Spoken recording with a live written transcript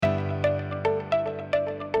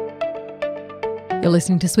You're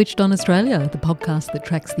listening to Switched On Australia, the podcast that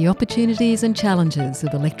tracks the opportunities and challenges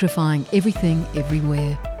of electrifying everything,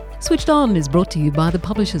 everywhere. Switched On is brought to you by the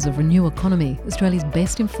publishers of Renew Economy, Australia's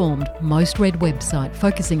best informed, most read website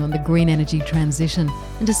focusing on the green energy transition,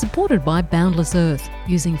 and is supported by Boundless Earth,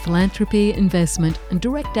 using philanthropy, investment and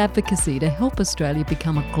direct advocacy to help Australia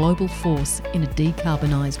become a global force in a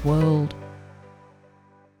decarbonised world.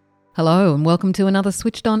 Hello and welcome to another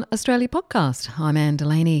Switched On Australia podcast. I'm Anne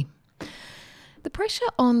Delaney. The pressure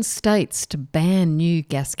on states to ban new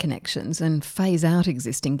gas connections and phase out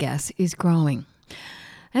existing gas is growing.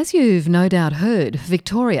 As you've no doubt heard,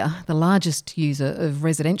 Victoria, the largest user of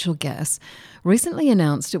residential gas, recently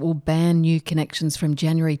announced it will ban new connections from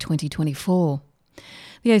January 2024.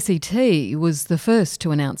 The ACT was the first to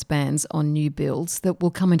announce bans on new builds that will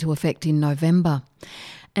come into effect in November,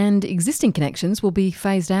 and existing connections will be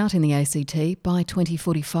phased out in the ACT by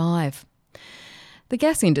 2045. The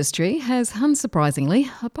gas industry has, unsurprisingly,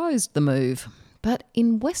 opposed the move. But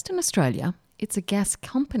in Western Australia, it's a gas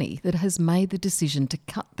company that has made the decision to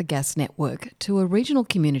cut the gas network to a regional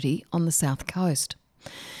community on the south coast.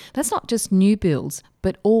 That's not just new builds,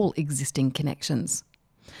 but all existing connections.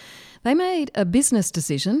 They made a business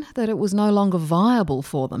decision that it was no longer viable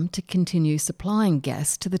for them to continue supplying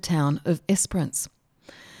gas to the town of Esperance.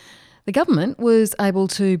 The government was able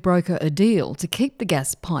to broker a deal to keep the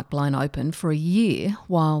gas pipeline open for a year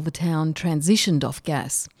while the town transitioned off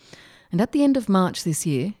gas. And at the end of March this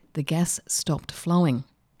year, the gas stopped flowing.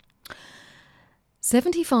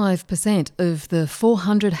 75% of the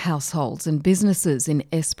 400 households and businesses in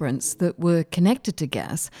Esperance that were connected to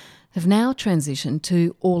gas have now transitioned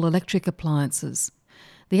to all-electric appliances.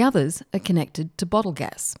 The others are connected to bottle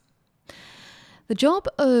gas. The job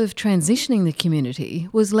of transitioning the community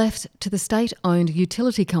was left to the state-owned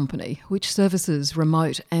utility company, which services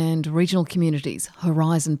remote and regional communities,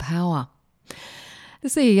 Horizon Power. The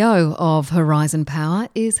CEO of Horizon Power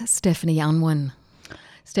is Stephanie Unwin.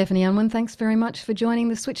 Stephanie Unwin, thanks very much for joining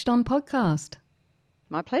the Switched On podcast.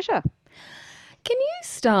 My pleasure. Can you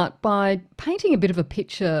start by painting a bit of a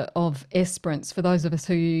picture of Esperance for those of us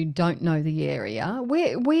who don't know the area?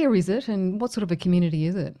 Where is it and what sort of a community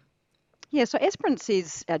is it? Yeah, so Esperance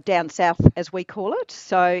is down south, as we call it.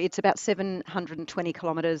 So it's about 720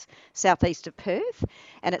 kilometres southeast of Perth,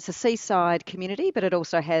 and it's a seaside community, but it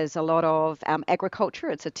also has a lot of agriculture.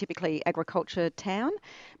 It's a typically agriculture town,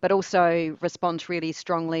 but also responds really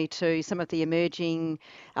strongly to some of the emerging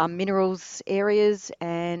minerals areas,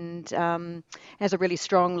 and has a really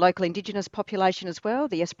strong local Indigenous population as well,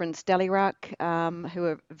 the Esperance Dallyruck, who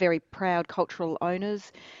are very proud cultural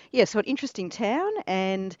owners. Yeah, so an interesting town,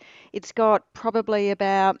 and it's got probably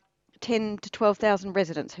about 10 to 12,000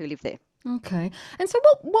 residents who live there. Okay. And so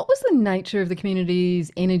what was the nature of the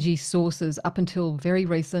community's energy sources up until very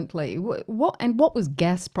recently? What was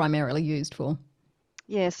gas primarily used for?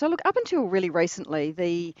 Yeah, so look, up until really recently,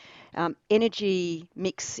 the energy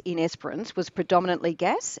mix in Esperance was predominantly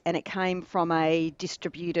gas, and it came from a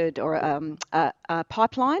distributed or a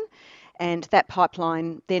pipeline. And that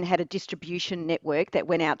pipeline then had a distribution network that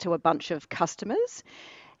went out to a bunch of customers.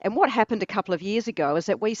 And what happened a couple of years ago is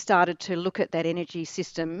that we started to look at that energy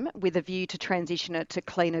system with a view to transition it to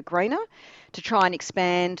cleaner, greener, to try and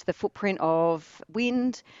expand the footprint of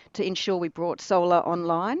wind, to ensure we brought solar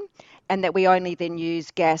online, and that we only then use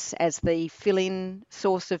gas as the fill-in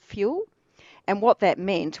source of fuel. And what that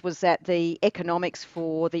meant was that the economics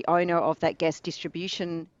for the owner of that gas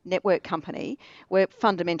distribution network company were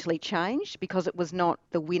fundamentally changed because it was not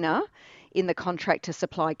the winner in the contract to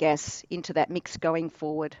supply gas into that mix going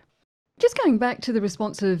forward. Just going back to the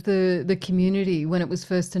response of the community when it was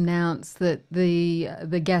first announced that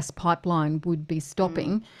the gas pipeline would be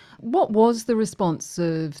stopping, what was the response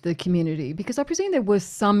of the community? Because I presume there were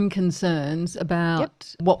some concerns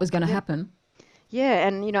about what was going to happen. Yeah,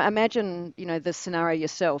 and imagine the scenario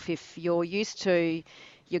yourself. If you're used to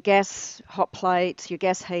your gas hot plates, your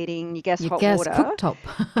gas heating, your gas hot water, cooktop.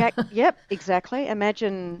 Yep, exactly.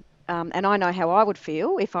 Imagine, and I know how I would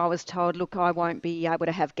feel if I was told, look, I won't be able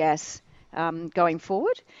to have gas going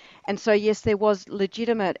forward. And so yes, there was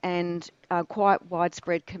legitimate and quite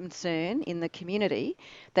widespread concern in the community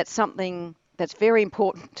that something that's very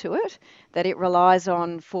important to it, that it relies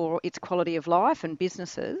on for its quality of life and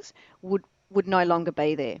businesses, would no longer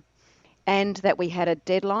be there. And that we had a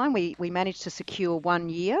deadline. We managed to secure 1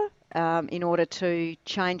 year in order to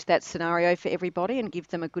change that scenario for everybody and give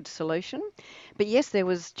them a good solution. But yes, there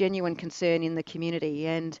was genuine concern in the community.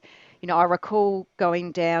 And, I recall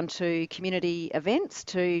going down to community events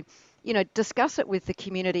to, discuss it with the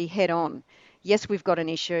community head on. yes, we've got an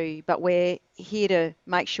issue, but we're here to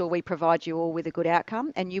make sure we provide you all with a good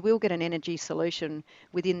outcome, and you will get an energy solution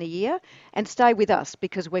within the year. And stay with us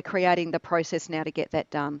because we're creating the process now to get that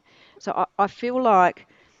done. So I feel like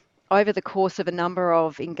over the course of a number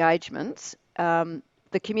of engagements,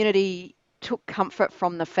 the community took comfort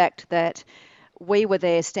from the fact that we were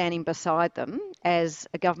there standing beside them as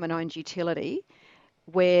a government-owned utility,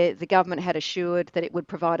 where the government had assured that it would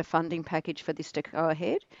provide a funding package for this to go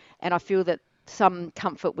ahead. And I feel that some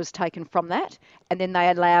comfort was taken from that. And then they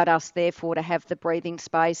allowed us, therefore, to have the breathing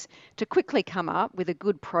space to quickly come up with a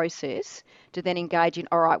good process to then engage in,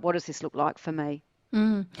 all right, what does this look like for me?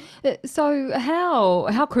 So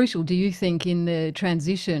how crucial do you think in the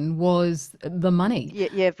transition was the money? Yeah,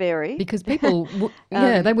 yeah, very. Because people,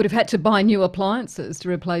 yeah, they um, would have had to buy new appliances to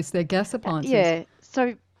replace their gas appliances. yeah,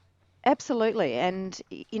 so absolutely. And,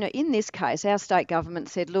 in this case, our state government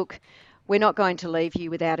said, look, we're not going to leave you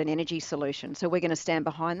without an energy solution. So we're going to stand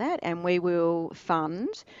behind that and we will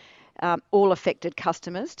fund all affected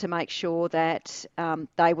customers to make sure that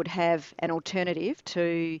they would have an alternative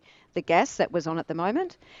to the gas that was on at the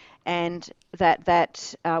moment. And that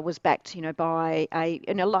was backed, by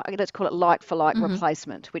let's call it like for like Hmm.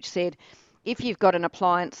 replacement, which said if you've got an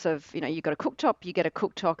appliance of, you've got a cooktop, you get a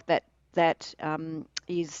cooktop that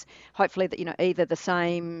is hopefully that either the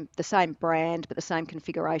same brand but the same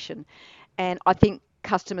configuration. And I think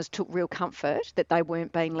customers took real comfort that they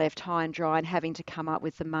weren't being left high and dry and having to come up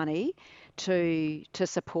with the money to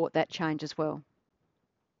support that change as well.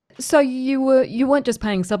 So you weren't just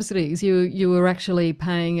paying subsidies, you were actually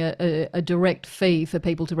paying a direct fee for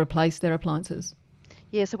people to replace their appliances.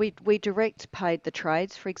 Yeah, so we direct paid the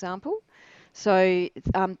trades, for example. So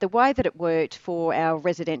the way that it worked for our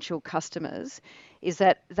residential customers is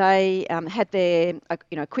that they had their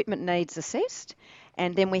equipment needs assessed,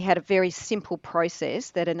 and then we had a very simple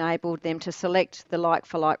process that enabled them to select the like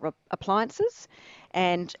for like appliances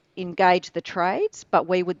and engage the trades, but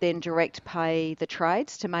we would then direct pay the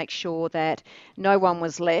trades to make sure that no one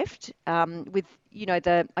was left with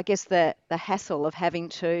the hassle of having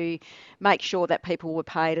to make sure that people were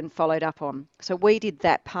paid and followed up on. So we did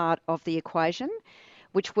that part of the equation,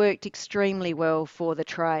 which worked extremely well for the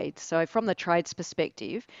trades. So from the trades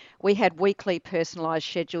perspective, we had weekly personalised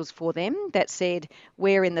schedules for them that said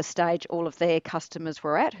where in the stage all of their customers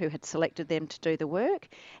were at who had selected them to do the work.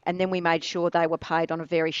 And then we made sure they were paid on a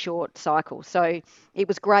very short cycle. So it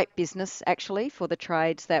was great business actually for the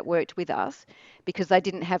trades that worked with us because they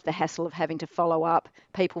didn't have the hassle of having to follow up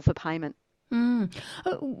people for payment.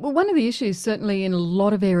 Well, one of the issues, certainly in a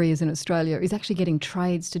lot of areas in Australia, is actually getting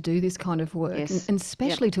trades to do this kind of work, and, Yes. and Yep.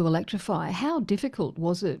 especially to electrify. How difficult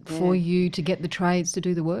was it for Yeah. you to get the trades to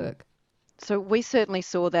do the work? So we certainly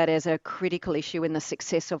saw that as a critical issue in the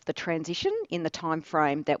success of the transition in the time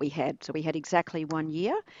frame that we had. So we had exactly 1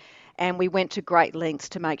 year, and we went to great lengths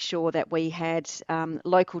to make sure that we had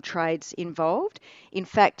local trades involved. In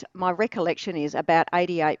fact, my recollection is about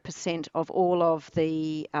 88% of all of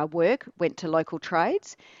the work went to local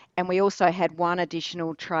trades, and we also had one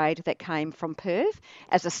additional trade that came from Perth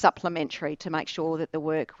as a supplementary to make sure that the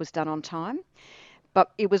work was done on time. But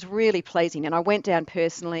it was really pleasing, and I went down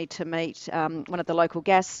personally to meet one of the local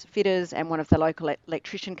gas fitters and one of the local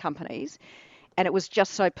electrician companies, and it was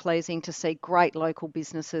just so pleasing to see great local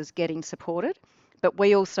businesses getting supported. But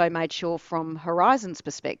we also made sure from Horizon's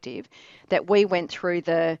perspective that we went through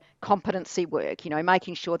the competency work,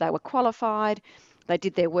 making sure they were qualified, they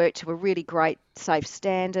did their work to a really great safe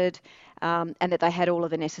standard, and that they had all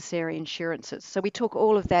of the necessary insurances. So we took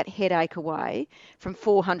all of that headache away from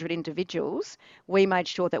 400 individuals. We made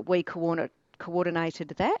sure that we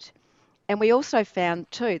coordinated that. And we also found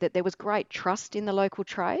too that there was great trust in the local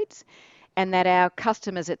trades and that our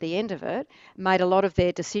customers at the end of it made a lot of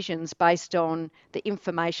their decisions based on the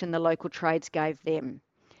information the local trades gave them.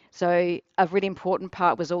 So a really important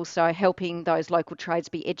part was also helping those local trades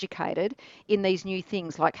be educated in these new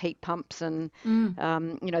things like heat pumps and,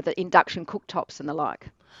 the induction cooktops and the like.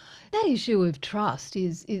 That issue of trust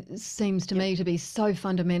it seems to Yep. me to be so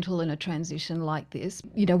fundamental in a transition like this.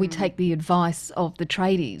 We Mm. take the advice of the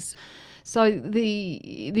tradies. So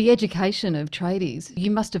the education of tradies,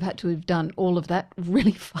 you must have had to have done all of that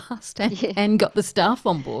really fast and, Yeah. and got the staff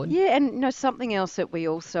on board. Yeah, and something else that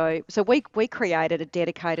we created a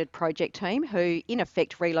dedicated project team who in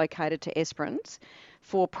effect relocated to Esperance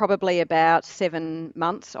for probably about 7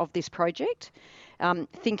 months of this project.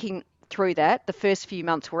 Thinking through that, the first few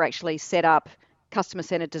months were actually set up customer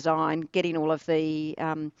centered design, getting all of the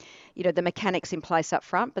the mechanics in place up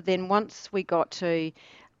front. But then once we got to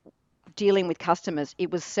dealing with customers,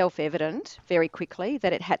 it was self-evident very quickly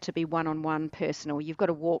that it had to be one-on-one personal. You've got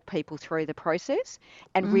to walk people through the process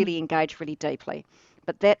and really engage really deeply.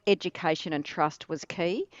 But that education and trust was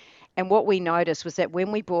key. And what we noticed was that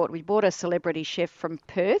when we brought a celebrity chef from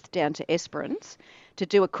Perth down to Esperance to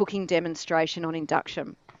do a cooking demonstration on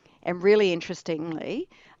induction. And really interestingly,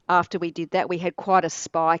 after we did that, we had quite a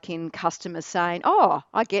spike in customers saying, "Oh,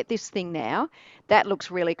 I get this thing now. That looks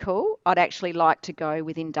really cool. I'd actually like to go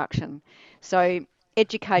with induction." So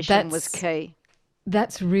education was That's key.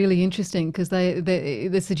 That's really interesting because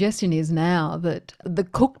the suggestion is now that the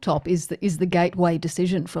cooktop is the gateway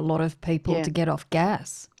decision for a lot of people Yeah, to get off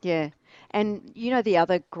gas. yeah. And the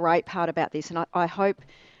other great part about this, and I hope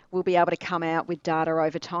we'll be able to come out with data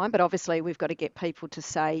over time, but obviously we've got to get people to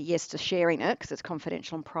say yes to sharing it because it's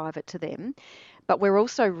confidential and private to them. But we're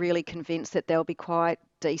also really convinced that there'll be quite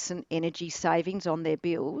decent energy savings on their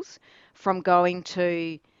bills from going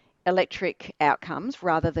to electric outcomes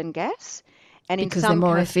rather than gas. And in Because they're some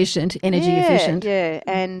more cases, efficient, energy yeah, efficient. yeah.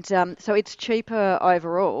 And so it's cheaper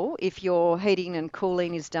overall if your heating and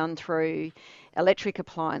cooling is done through electric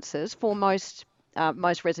appliances for most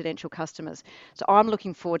residential customers. So I'm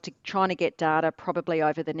looking forward to trying to get data probably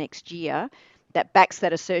over the next year that backs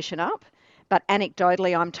that assertion up. But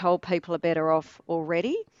anecdotally, I'm told people are better off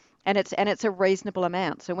already, and it's a reasonable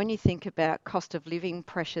amount. So when you think about cost of living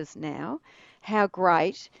pressures now, how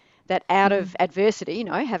great that out of adversity,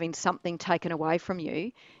 having something taken away from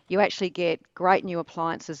you, you actually get great new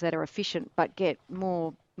appliances that are efficient, but get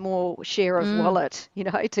more share of wallet,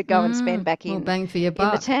 to go and spend back More in bang for your in the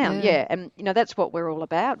buck, town. yeah. Yeah, and that's what we're all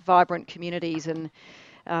about: vibrant communities and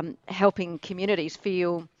helping communities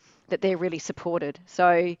feel that they're really supported.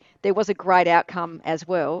 So there was a great outcome as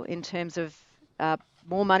well in terms of uh,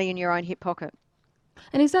 more money in your own hip pocket.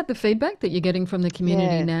 And is that the feedback that you're getting from the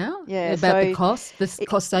community Yeah, now yeah. about the So cost, it,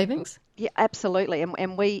 cost savings? yeah, absolutely.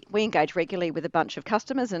 And we engage regularly with a bunch of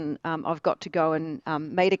customers, and I've got to go and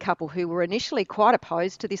meet a couple who were initially quite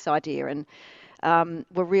opposed to this idea and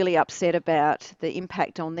were really upset about the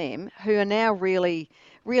impact on them, who are now really,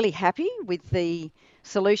 really happy with the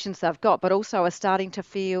solutions they've got, but also are starting to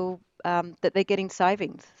feel that they're getting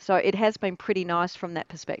savings. So it has been pretty nice from that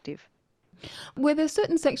perspective. Were there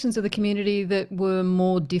certain sections of the community that were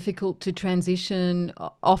more difficult to transition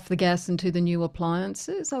off the gas into the new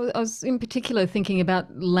appliances? I was in particular thinking about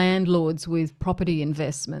landlords with property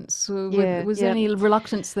investments. Yeah, Was there yeah. any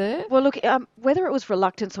reluctance there? Well, look, whether it was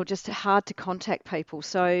reluctance or just hard to contact people.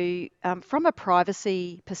 So, from a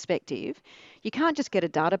privacy perspective, you can't just get a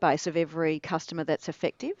database of every customer that's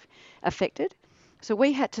affected. So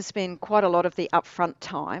we had to spend quite a lot of the upfront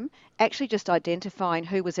time actually just identifying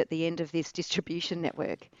who was at the end of this distribution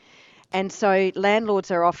network. And so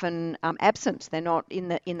landlords are often absent. They're not in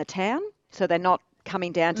the town, so they're not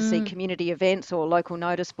coming down to see community events or local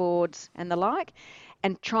notice boards and the like.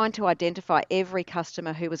 And trying to identify every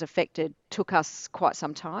customer who was affected took us quite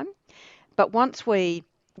some time. But once we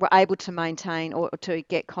were able to maintain or to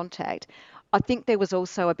get contact, I think there was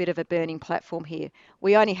also a bit of a burning platform here.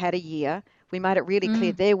 We only had a year. We made it really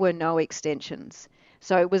clear there were no extensions.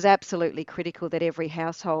 So it was absolutely critical that every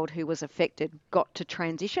household who was affected got to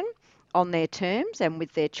transition on their terms and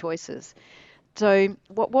with their choices. So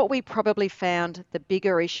what we probably found the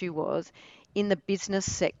bigger issue was in the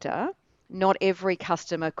business sector, not every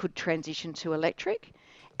customer could transition to electric,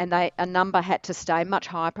 and a number had to stay, much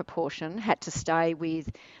higher proportion had to stay with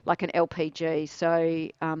like an LPG, so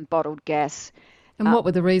bottled gas. And Uh, what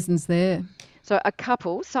were the reasons there? so a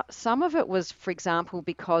couple, some of it was, for example,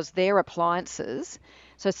 because their appliances,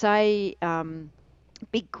 so say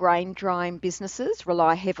big grain drying businesses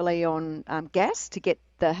rely heavily on gas to get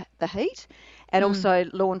the heat, and also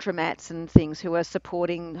laundromats and things who are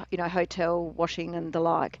supporting, hotel washing and the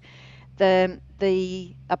like.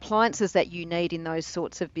 The appliances that you need in those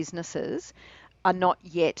sorts of businesses are not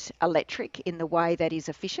yet electric in the way that is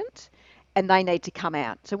efficient, and they need to come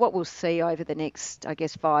out. So what we'll see over the next, I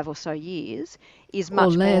guess, 5 or so years is Or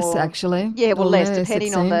much less, more, actually. yeah, well, Or less, less, it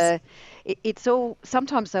depending on seems. it's all,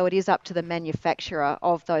 sometimes though it is up to the manufacturer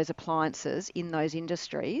of those appliances in those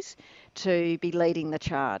industries to be leading the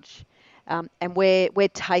charge. And we're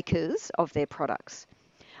takers of their products.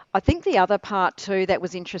 I think the other part too that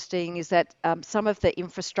was interesting is that some of the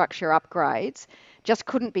infrastructure upgrades just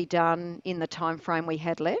couldn't be done in the time frame we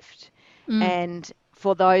had left. And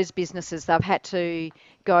for those businesses, they've had to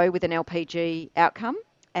go with an LPG outcome,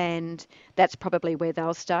 and that's probably where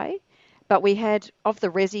they'll stay. But we had, of the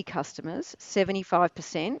resi customers,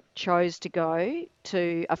 75% chose to go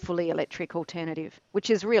to a fully electric alternative, which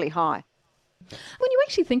is really high. When you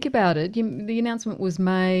actually think about it, the announcement was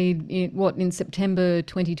made in September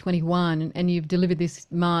 2021, and you've delivered this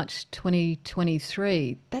March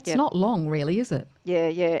 2023. That's Yep. not long, really, is it?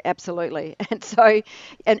 Yeah, absolutely. And so,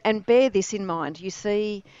 and bear this in mind. You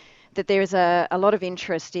see that there is a lot of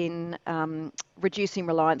interest in reducing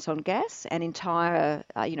reliance on gas, and entire,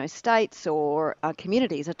 states or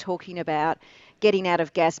communities are talking about getting out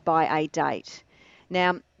of gas by a date.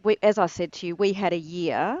 Now, as I said to you, we had a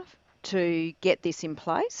year to get this in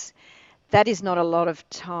place. That is not a lot of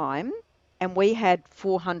time, and we had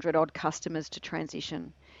 400 odd customers to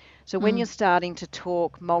transition. So when Mm. you're starting to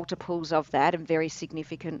talk multiples of that, and very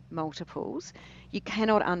significant multiples, you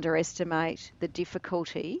cannot underestimate the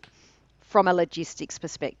difficulty from a logistics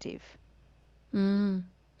perspective. Mm.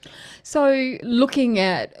 So, looking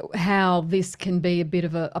at how this can be a bit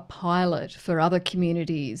of a pilot for other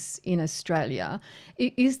communities in Australia,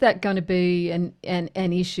 is that going to be an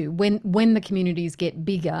issue when the communities get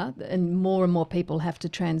bigger and more people have to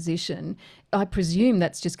transition? I presume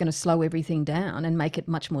that's just going to slow everything down and make it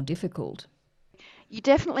much more difficult. You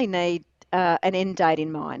definitely need an end date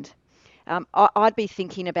in mind. I'd be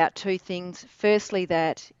thinking about two things. Firstly,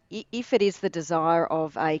 that if it is the desire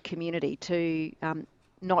of a community to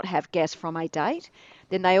not have gas from a date,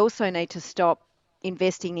 then they also need to stop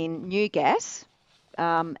investing in new gas at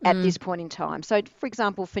Mm. this point in time. So, for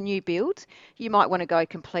example, for new builds, you might want to go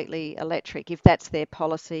completely electric if that's their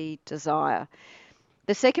policy desire.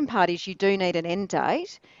 The second part is you do need an end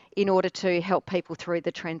date in order to help people through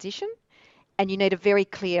the transition, and you need a very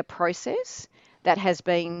clear process that has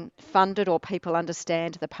been funded, or people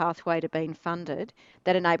understand the pathway to being funded,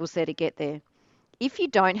 that enables there to get there. If you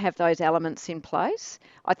don't have those elements in place,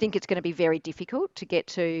 I think it's going to be very difficult to get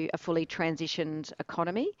to a fully transitioned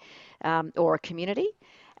economy or a community.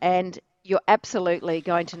 And you're absolutely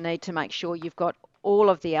going to need to make sure you've got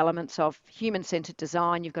all of the elements of human-centred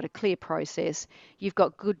design, you've got a clear process, you've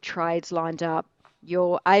got good trades lined up,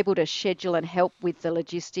 you're able to schedule and help with the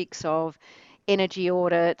logistics of energy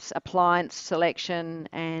audits, appliance selection,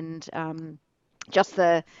 and just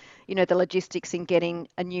the logistics in getting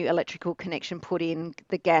a new electrical connection put in,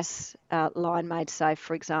 the gas line made safe,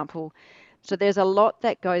 for example. So there's a lot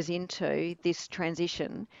that goes into this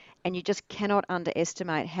transition, and you just cannot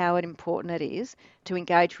underestimate how important it is to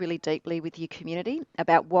engage really deeply with your community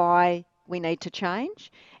about why we need to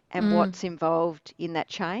change and Mm. what's involved in that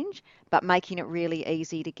change, but making it really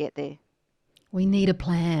easy to get there. We need a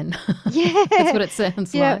plan. That's Yeah, what it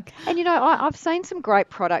sounds yeah. like. And I've seen some great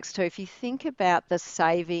products too. If you think about the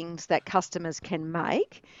savings that customers can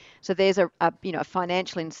make, so there's a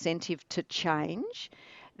financial incentive to change,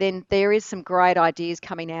 then there is some great ideas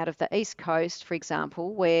coming out of the East Coast, for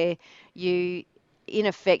example, where you in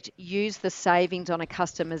effect use the savings on a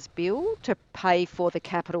customer's bill to pay for the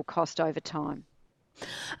capital cost over time.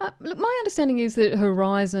 Look, my understanding is that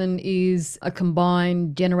Horizon is a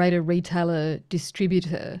combined generator, retailer,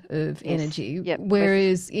 distributor of Yes. energy, Yep.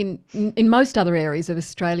 whereas in most other areas of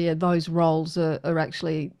Australia, those roles are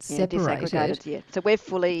actually Yeah, separated. disaggregated. Yeah. So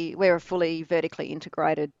we're a fully vertically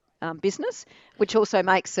integrated business, which also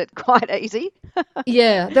makes it quite easy.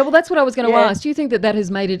 Yeah, well, that's what I was going to Yeah. ask. Do you think that that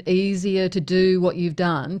has made it easier to do what you've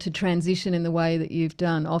done, to transition in the way that you've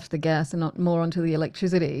done off the gas and not more onto the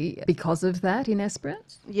electricity because of that in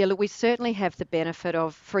Esperance? Yeah, look, we certainly have the benefit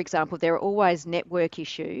of, for example, there are always network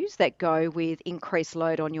issues that go with increased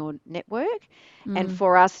load on your network. And Mm.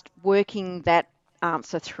 for us, working that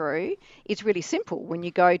answer through is really simple when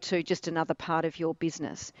you go to just another part of your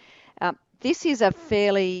business. This is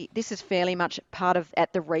fairly much part of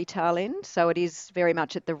at the retail end, so it is very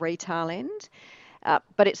much at the retail end.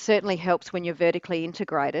 But it certainly helps when you're vertically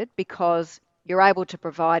integrated because you're able to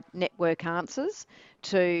provide network answers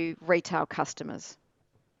to retail customers.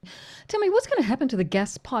 Tell me, what's going to happen to the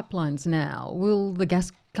gas pipelines now? Will the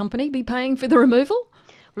gas company be paying for the removal?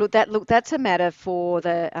 That's a matter for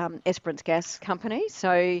the Esperance Gas Company.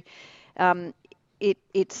 So um,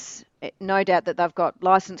 it's no doubt that they've got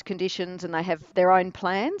licence conditions and they have their own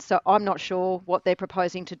plans. So I'm not sure what they're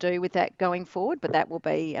proposing to do with that going forward, but that will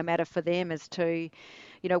be a matter for them as to,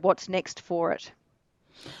 what's next for it.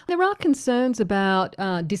 There are concerns about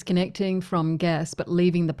disconnecting from gas but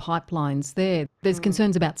leaving the pipelines there. There's Mm.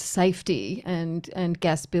 concerns about safety and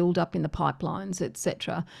gas build-up in the pipelines,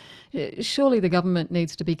 etc. Surely the government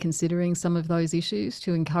needs to be considering some of those issues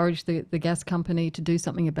to encourage the gas company to do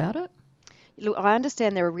something about it? Look, I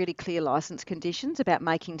understand there are really clear licence conditions about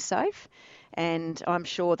making safe, and I'm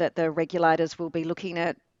sure that the regulators will be looking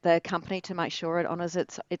at the company to make sure it honours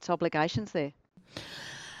its obligations there.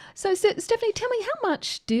 So, Stephanie, tell me, how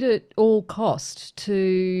much did it all cost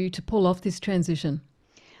to pull off this transition?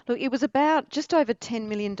 Look, it was about just over $10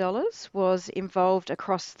 million was involved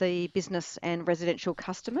across the business and residential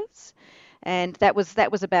customers. And that was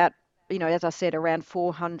about, as I said, around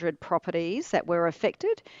 400 properties that were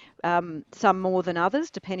affected, some more than others,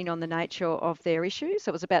 depending on the nature of their issues. So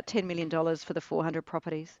it was about $10 million for the 400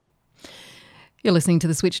 properties. You're listening to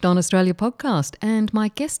the Switched On Australia podcast, and my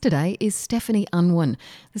guest today is Stephanie Unwin,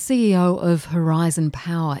 the CEO of Horizon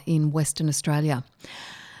Power in Western Australia.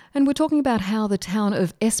 And we're talking about how the town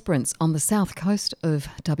of Esperance on the south coast of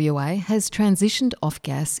WA has transitioned off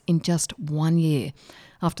gas in just 1 year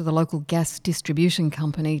after the local gas distribution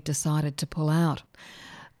company decided to pull out.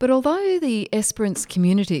 But although the Esperance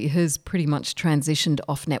community has pretty much transitioned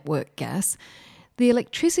off network gas, the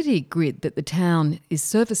electricity grid that the town is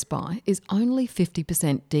serviced by is only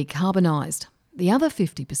 50% decarbonised. The other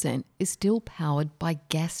 50% is still powered by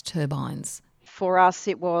gas turbines. For us,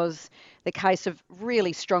 it was the case of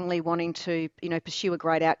really strongly wanting to, pursue a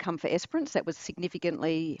great outcome for Esperance that was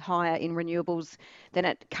significantly higher in renewables than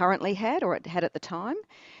it currently had or it had at the time.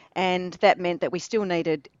 And that meant that we still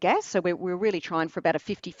needed gas. So we were really trying for about a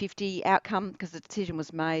 50-50 outcome because the decision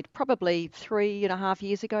was made probably 3.5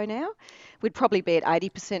 years ago now. We'd probably be at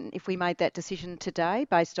 80% if we made that decision today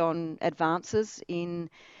based on advances in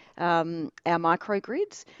our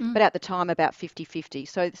microgrids, but at the time about 50-50.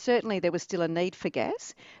 So certainly there was still a need for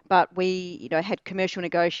gas, but we had commercial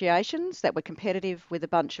negotiations that were competitive with a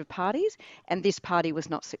bunch of parties, and this party was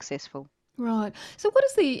not successful. Right. So what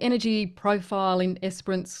does the energy profile in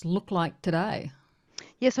Esperance look like today?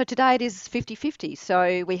 Yeah, so today it is 50-50.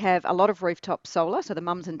 So we have a lot of rooftop solar. So the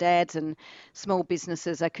mums and dads and small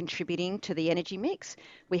businesses are contributing to the energy mix.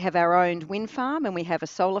 We have our own wind farm and we have a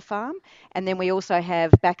solar farm. And then we also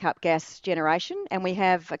have backup gas generation. And we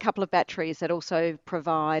have a couple of batteries that also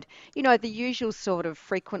provide, the usual sort of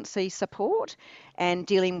frequency support and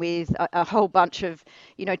dealing with a whole bunch of,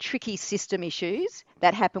 tricky system issues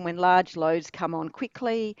that happen when large loads come on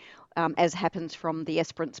quickly, as happens from the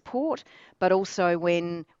Esperance port, but also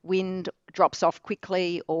when wind drops off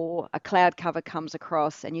quickly or a cloud cover comes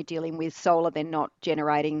across and you're dealing with solar then not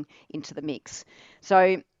generating into the mix.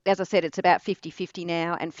 So as I said, it's about 50-50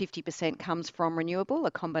 now, and 50% comes from renewable,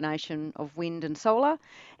 a combination of wind and solar,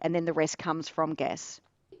 and then the rest comes from gas.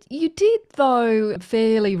 You did, though,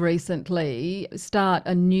 fairly recently start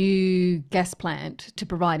a new gas plant to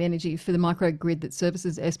provide energy for the microgrid that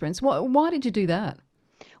services Esperance. Why did you do that?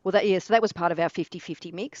 Well, so that was part of our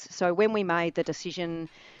 50-50 mix. So when we made the decision,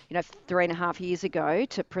 3.5 years ago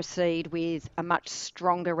to proceed with a much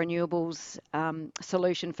stronger renewables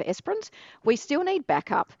solution for Esperance, we still need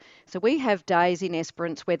backup. So we have days in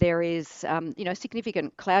Esperance where there is,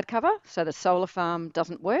 significant cloud cover, so the solar farm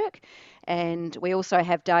doesn't work. And we also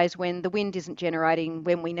have days when the wind isn't generating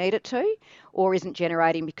when we need it to, or isn't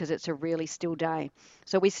generating because it's a really still day.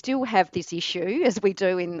 So we still have this issue, as we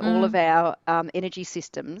do in all of our energy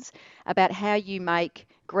systems, about how you make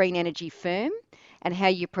green energy firm and how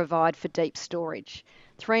you provide for deep storage.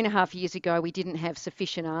 3.5 years ago, we didn't have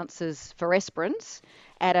sufficient answers for Esperance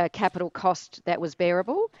at a capital cost that was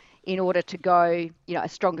bearable in order to go, a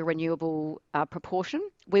stronger renewable proportion.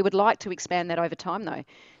 We would like to expand that over time, though.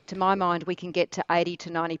 To my mind, we can get to 80 to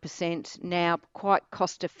 90% now quite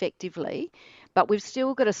cost effectively, but we've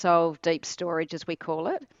still got to solve deep storage, as we call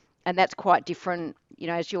it. And that's quite different,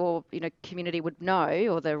 as your community would know,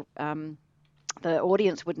 or the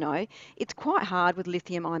audience would know. It's quite hard with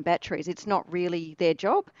lithium-ion batteries. It's not really their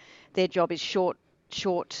job. Their job is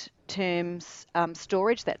short-term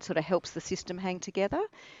storage that sort of helps the system hang together.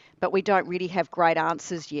 But we don't really have great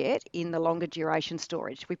answers yet in the longer duration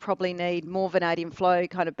storage. We probably need more vanadium flow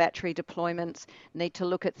kind of battery deployments, need to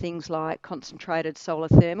look at things like concentrated solar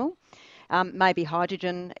thermal, maybe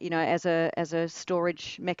hydrogen, as a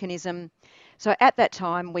storage mechanism. So at that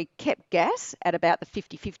time, we kept gas at about the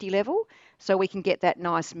 50-50 level, so we can get that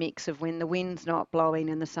nice mix of when the wind's not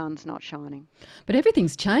blowing and the sun's not shining. But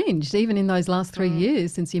everything's changed, even in those last 3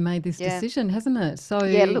 years since you made this decision, hasn't it? So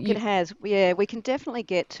yeah, look, it has. Yeah, we can definitely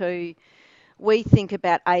get to, we think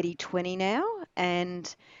about 80-20 now,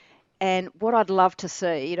 and what I'd love to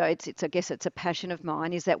see, I guess it's a passion of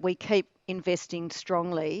mine, is that we keep investing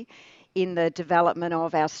strongly in the development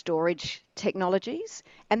of our storage technologies,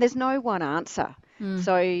 and there's no one answer.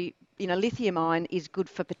 So, lithium ion is good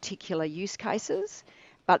for particular use cases,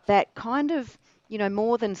 but that kind of,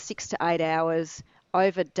 more than 6 to 8 hours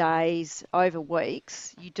over days, over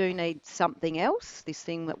weeks, you do need something else, this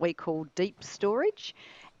thing that we call deep storage.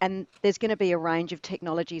 And there's going to be a range of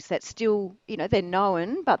technologies that still, they're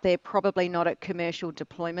known, but they're probably not at commercial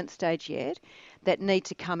deployment stage yet, that need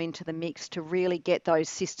to come into the mix to really get those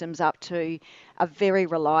systems up to a very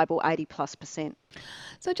reliable 80+%.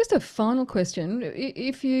 So just a final question.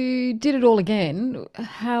 If you did it all again,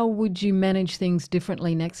 how would you manage things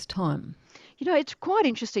differently next time? It's quite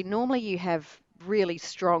interesting. Normally you have really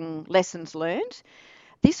strong lessons learned.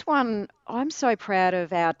 This one, I'm so proud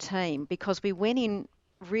of our team because we went in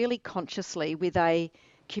really consciously with a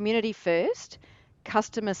community first,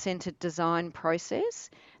 customer centred design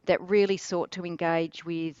process that really sought to engage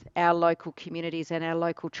with our local communities and our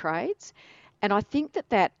local trades. And I think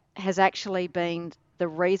that has actually been the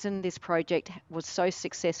reason this project was so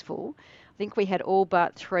successful. I think we had all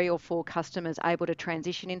but 3 or 4 customers able to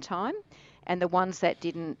transition in time, and the ones that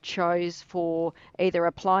didn't chose for either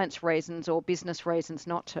appliance reasons or business reasons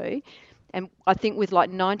not to. And I think with like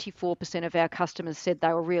 94% of our customers said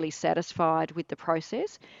they were really satisfied with the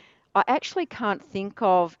process. I actually can't think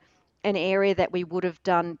of an area that we would have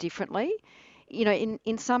done differently.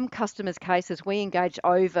 In some customers' cases, we engaged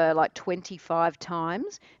over like 25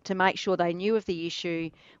 times to make sure they knew of the issue,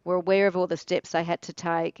 were aware of all the steps they had to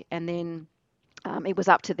take, and then it was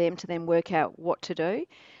up to them to then work out what to do.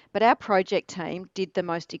 But our project team did the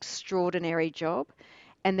most extraordinary job,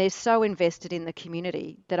 and they're so invested in the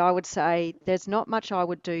community that I would say there's not much I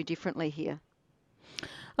would do differently here.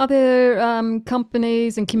 Are there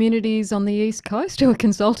companies and communities on the East Coast who are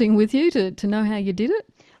consulting with you to know how you did it?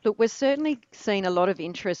 Look, we're certainly seeing a lot of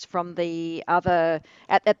interest from the other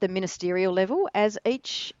at the ministerial level as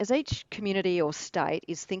each community or state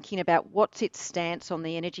is thinking about what's its stance on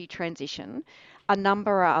the energy transition. A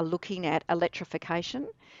number are looking at electrification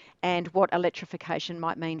and what electrification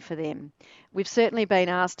might mean for them. We've certainly been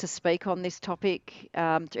asked to speak on this topic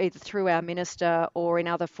either through our minister or in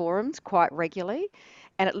other forums quite regularly,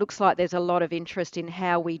 and it looks like there's a lot of interest in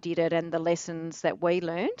how we did it and the lessons that we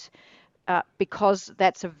learnt. Because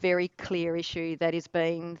that's a very clear issue that is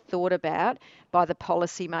being thought about by the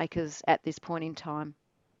policymakers at this point in time.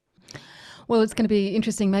 Well, it's going to be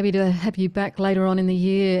interesting maybe to have you back later on in the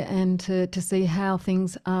year and to see how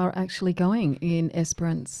things are actually going in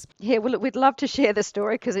Esperance. Yeah, well, we'd love to share the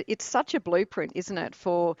story because it's such a blueprint, isn't it,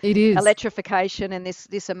 for It is. Electrification and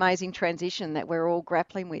this amazing transition that we're all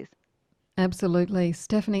grappling with. Absolutely.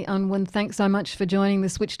 Stephanie Unwin, thanks so much for joining the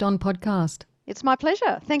Switched On podcast. It's my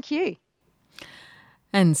pleasure. Thank you.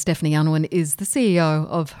 And Stephanie Unwin is the CEO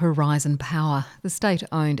of Horizon Power, the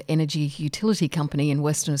state-owned energy utility company in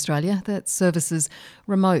Western Australia that services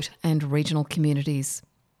remote and regional communities.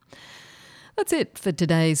 That's it for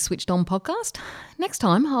today's Switched On podcast. Next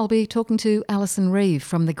time, I'll be talking to Alison Reeve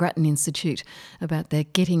from the Grattan Institute about their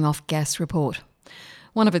Getting Off Gas report.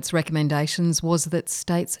 One of its recommendations was that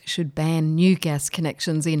states should ban new gas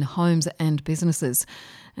connections in homes and businesses.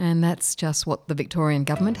 And that's just what the Victorian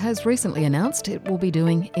government has recently announced it will be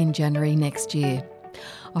doing in January next year.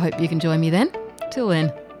 I hope you can join me then. Till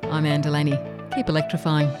then, I'm Anne Delaney. Keep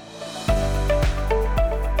electrifying.